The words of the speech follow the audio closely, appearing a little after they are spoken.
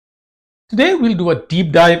Today, we'll do a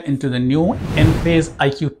deep dive into the new Enphase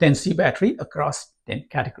IQ10C battery across 10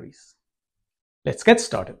 categories. Let's get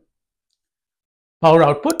started. Power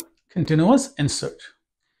output, continuous and surge.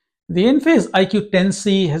 The Enphase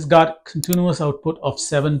IQ10C has got continuous output of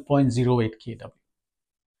 7.08 kW.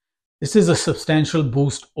 This is a substantial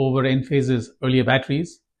boost over Enphase's earlier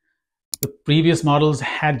batteries. The previous models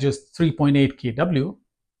had just 3.8 kW. Of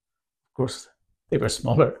course, they were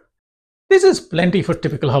smaller. This is plenty for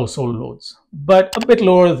typical household loads, but a bit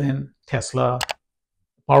lower than Tesla,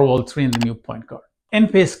 Powerwall 3 and the new point guard.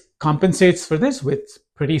 Enphase compensates for this with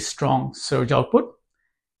pretty strong surge output.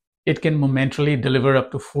 It can momentarily deliver up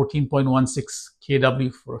to 14.16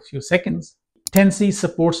 kW for a few seconds. 10C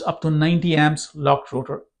supports up to 90 amps locked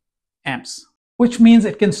rotor amps, which means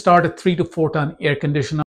it can start a 3 to 4 ton air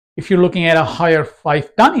conditioner. If you're looking at a higher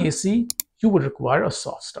 5 ton AC, you would require a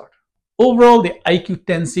soft start. Overall, the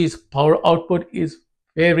IQ10C's power output is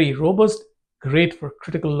very robust, great for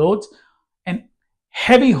critical loads, and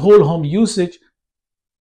heavy whole home usage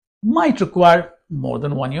might require more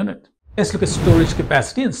than one unit. Let's look at storage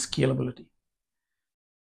capacity and scalability.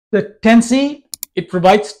 The 10C, it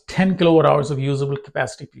provides 10 kilowatt hours of usable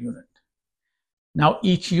capacity per unit. Now,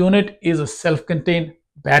 each unit is a self-contained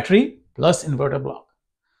battery plus inverter block.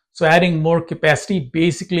 So adding more capacity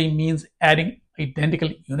basically means adding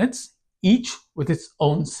identical units, each with its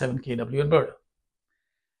own 7 kW inverter.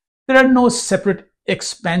 There are no separate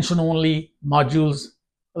expansion-only modules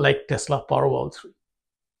like Tesla Powerwall 3.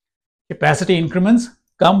 Capacity increments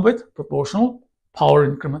come with proportional power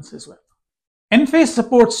increments as well. Enphase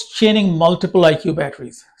supports chaining multiple IQ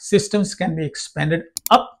batteries. Systems can be expanded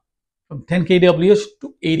up from 10 kWh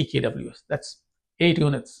to 80 kWh. That's 8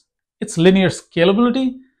 units. It's linear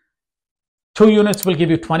scalability. 2 units will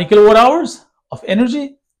give you 20 kilowatt hours of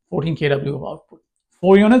energy, 14 kW of output.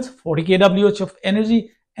 4 units, 40 kWh of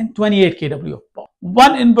energy and 28 kW of power.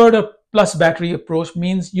 One inverter plus battery approach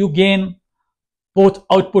means you gain both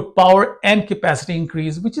output power and capacity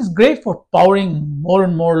increase, which is great for powering more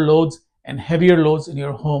and more loads and heavier loads in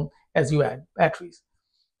your home as you add batteries.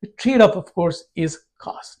 The trade-off, of course, is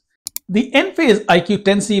cost. The Enphase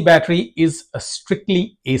IQ10C battery is a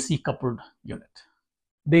strictly AC coupled unit.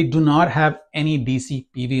 They do not have any DC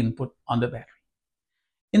PV input on the battery.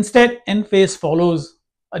 Instead, Enphase follows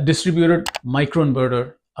a distributed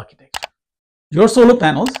microinverter architecture. Your solar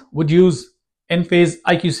panels would use Enphase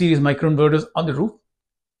IQ series microinverters on the roof,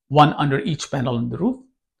 one under each panel on the roof,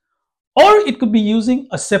 or it could be using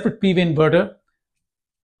a separate PV inverter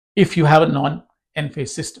if you have a non-Enphase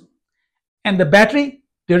system. And the battery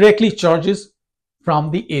directly charges from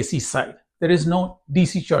the AC side. There is no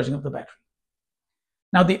DC charging of the battery.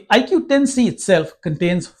 Now, the IQ10C itself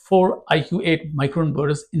contains 4 IQ8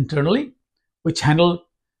 microinverters internally, which handle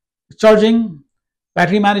charging,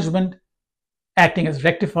 battery management, acting as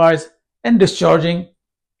rectifiers, and discharging,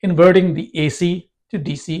 inverting the AC to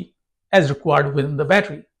DC as required within the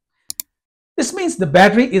battery. This means the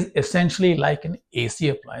battery is essentially like an AC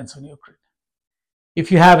appliance on your grid.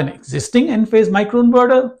 If you have an existing Enphase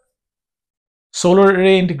microinverter, solar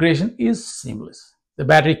array integration is seamless. The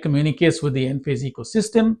battery communicates with the Enphase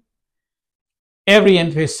ecosystem. Every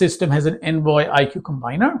Enphase system has an Envoy IQ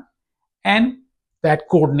combiner, and that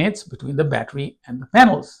coordinates between the battery and the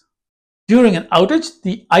panels. During an outage,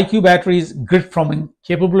 the IQ battery's grid forming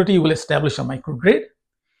capability will establish a microgrid.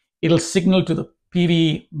 It'll signal to the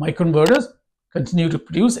PV microinverters, continue to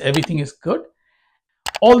produce, everything is good.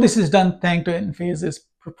 All this is done thanks to Enphase's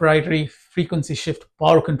proprietary frequency shift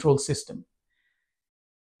power control system.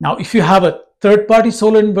 Now, if you have a third-party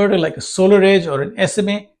solar inverter like a SolarEdge or an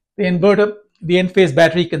SMA, the Enphase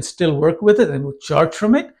battery can still work with it and will charge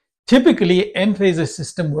from it. Typically, Enphase's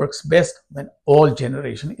system works best when all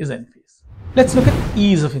generation is Enphase. Let's look at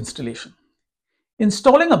ease of installation.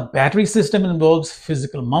 Installing a battery system involves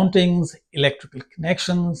physical mountings, electrical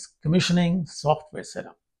connections, commissioning, software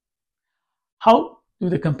setup. How do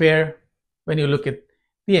they compare when you look at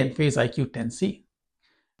the Enphase IQ10C?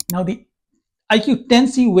 Now, the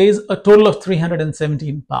IQ10C weighs a total of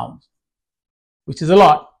 317 pounds, which is a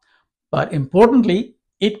lot, but importantly,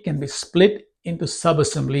 it can be split into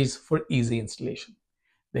sub-assemblies for easy installation.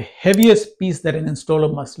 The heaviest piece that an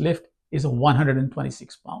installer must lift is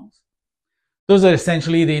 126 pounds. Those are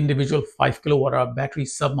essentially the individual 5 kilowatt hour battery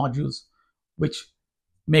sub-modules, which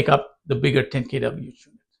make up the bigger 10 kWh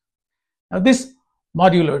unit. Now, this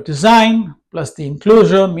modular design plus the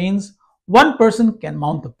enclosure means one person can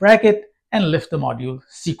mount the bracket and lift the module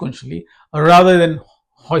sequentially rather than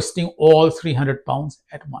hoisting all 300 pounds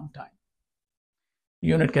at one time. The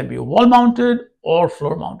unit can be wall mounted or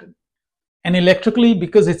floor mounted. And electrically,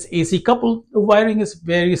 because it's AC coupled, the wiring is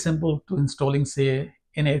very simple to installing, say,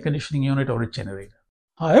 an air conditioning unit or a generator.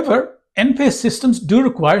 However, Enphase systems do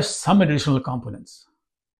require some additional components,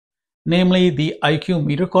 namely the IQ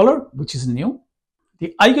meter collar, which is new,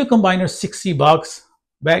 the IQ Combiner 6C box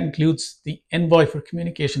that includes the Envoy for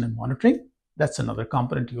communication and monitoring. That's another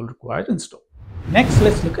component you'll require to install. Next,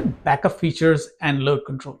 let's look at backup features and load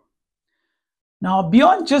control. Now,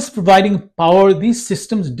 beyond just providing power, these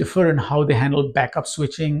systems differ in how they handle backup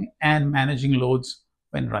switching and managing loads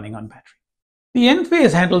when running on battery. The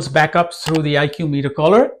Enphase handles backups through the IQ meter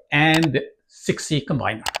collar and 6C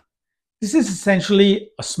combiner. This is essentially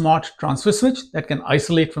a smart transfer switch that can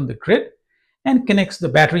isolate from the grid and connects the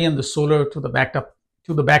battery and the solar to the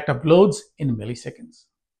backed up loads in milliseconds.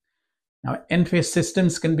 Now, Enphase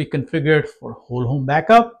systems can be configured for whole home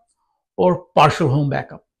backup or partial home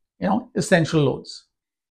backup, essential loads.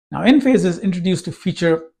 Now, Enphase has introduced a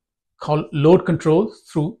feature called load control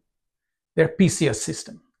through their PCS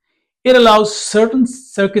system. It allows certain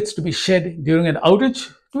circuits to be shed during an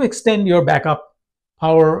outage to extend your backup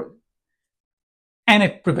power, and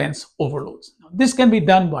it prevents overloads. Now, this can be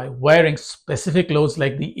done by wiring specific loads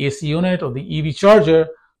like the AC unit or the EV charger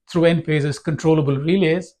through Enphase's controllable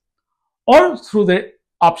relays, or through their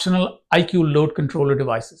optional IQ load controller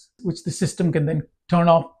devices, which the system can then turn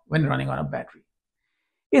off when running on a battery.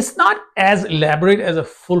 It's not as elaborate as a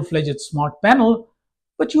full-fledged smart panel,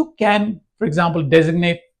 but you can, for example,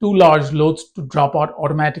 designate two large loads to drop out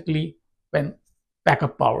automatically when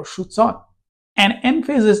backup power shoots on. And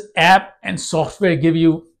Enphase's app and software give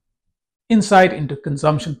you insight into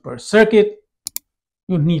consumption per circuit.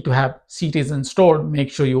 You need to have CTs installed.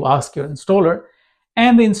 Make sure you ask your installer,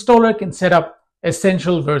 and the installer can set up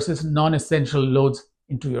essential versus non-essential loads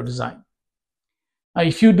into your design. Now,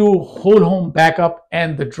 if you do whole home backup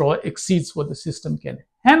and the draw exceeds what the system can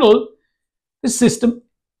handle, the system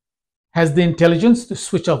has the intelligence to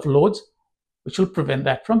switch off loads, which will prevent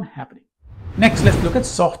that from happening. Next, let's look at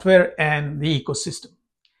software and the ecosystem.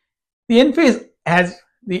 The Enphase has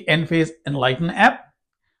the Enphase Enlighten app.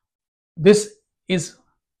 This is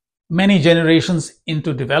many generations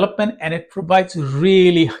into development, and it provides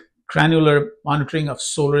really granular monitoring of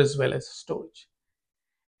solar as well as storage.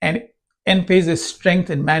 And Enphase's strength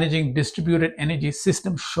in managing distributed energy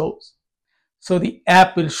system shows. So the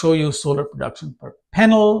app will show you solar production per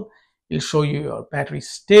panel, it'll show you your battery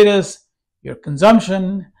status, your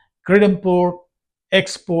consumption, grid import,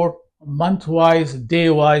 export, month-wise,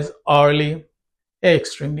 day-wise, hourly,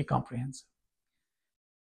 extremely comprehensive.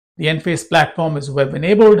 The Enphase platform is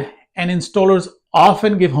web-enabled, and installers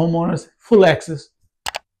often give homeowners full access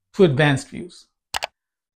to advanced views.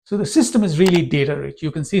 So the system is really data-rich.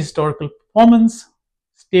 You can see historical performance,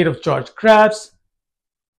 state of charge graphs,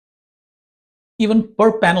 even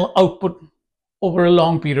per panel output over a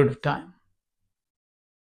long period of time.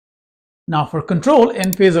 Now, for control,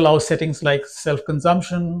 Enphase allows settings like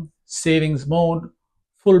self-consumption, savings mode,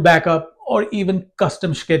 full backup, or even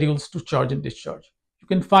custom schedules to charge and discharge. You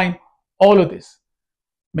can find all of this.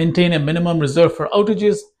 Maintain a minimum reserve for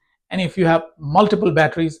outages, and if you have multiple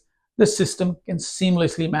batteries, the system can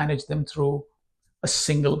seamlessly manage them through a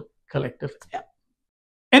single collective app.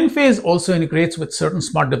 Enphase also integrates with certain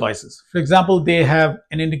smart devices. For example, they have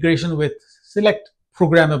an integration with select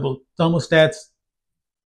programmable thermostats,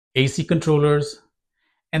 AC controllers,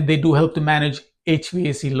 and they do help to manage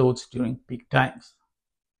HVAC loads during peak times.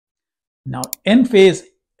 Now, Enphase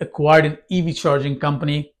acquired an EV charging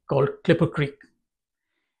company called Clipper Creek,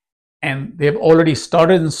 and they've already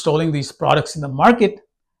started installing these products in the market.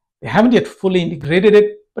 They haven't yet fully integrated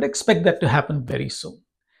it, but expect that to happen very soon.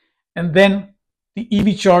 And then the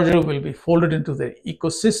EV charger will be folded into their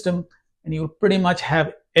ecosystem, and you'll pretty much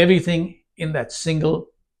have everything in that single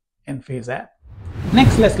Enphase app.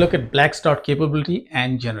 Next, let's look at black start capability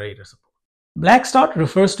and generator support. Black start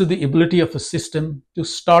refers to the ability of a system to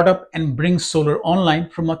start up and bring solar online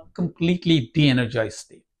from a completely de-energized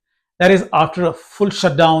state. That is, after a full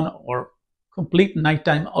shutdown or complete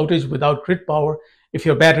nighttime outage without grid power, if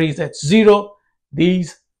your battery is at zero,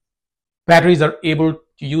 these batteries are able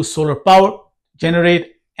to use solar power,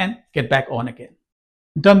 generate, and get back on again.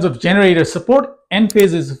 In terms of generator support,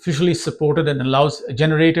 Enphase is officially supported and allows a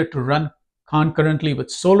generator to run concurrently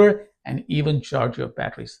with solar and even charge your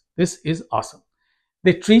batteries. This is awesome.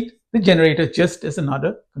 They treat the generator just as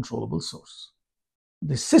another controllable source.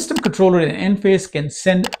 The system controller in Enphase can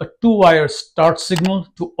send a two-wire start signal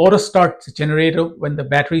to auto start the generator when the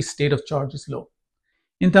battery state of charge is low.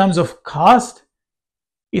 In terms of cost,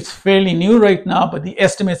 it's fairly new right now, but the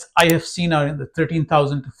estimates I have seen are in the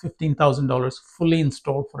 $13,000 to $15,000 fully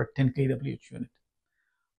installed for a 10 kWh unit.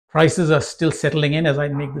 Prices are still settling in as I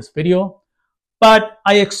make this video, but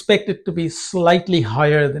I expect it to be slightly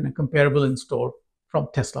higher than a comparable install from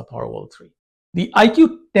Tesla Powerwall 3. The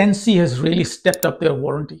IQ10C has really stepped up their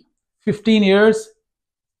warranty. 15 years,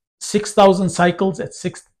 6,000 cycles at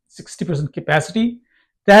 60% capacity.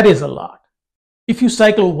 That is a lot. If you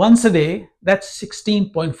cycle once a day, that's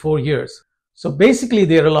 16.4 years. So basically,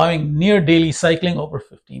 they're allowing near daily cycling over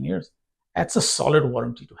 15 years. That's a solid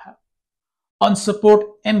warranty to have. On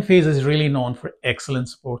support, Enphase is really known for excellent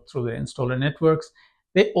support through their installer networks.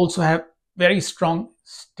 They also have very strong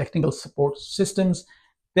technical support systems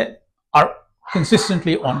that are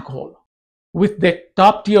consistently on call. With their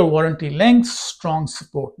top-tier warranty lengths, strong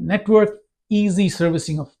support network, easy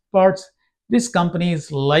servicing of parts, this company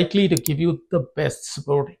is likely to give you the best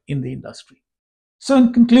support in the industry. So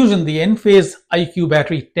in conclusion, the Enphase IQ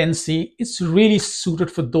Battery 10C is really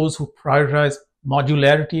suited for those who prioritize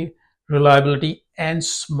modularity, reliability, and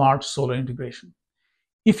smart solar integration.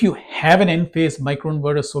 If you have an Enphase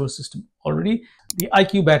microinverter solar system already, the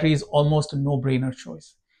IQ battery is almost a no-brainer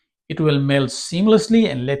choice. It will meld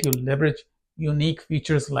seamlessly and let you leverage unique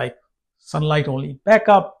features like sunlight-only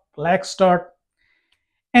backup, black start,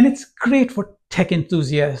 and it's great for tech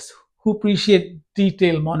enthusiasts who appreciate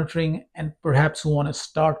detailed monitoring and perhaps who want to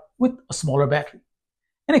start with a smaller battery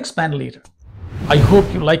and expand later. I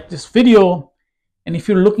hope you liked this video. And if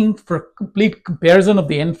you're looking for a complete comparison of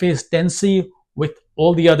the Enphase 10C with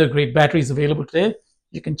all the other great batteries available today,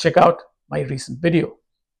 you can check out my recent video.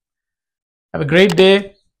 Have a great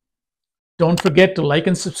day. Don't forget to like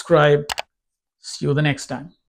and subscribe. See you the next time.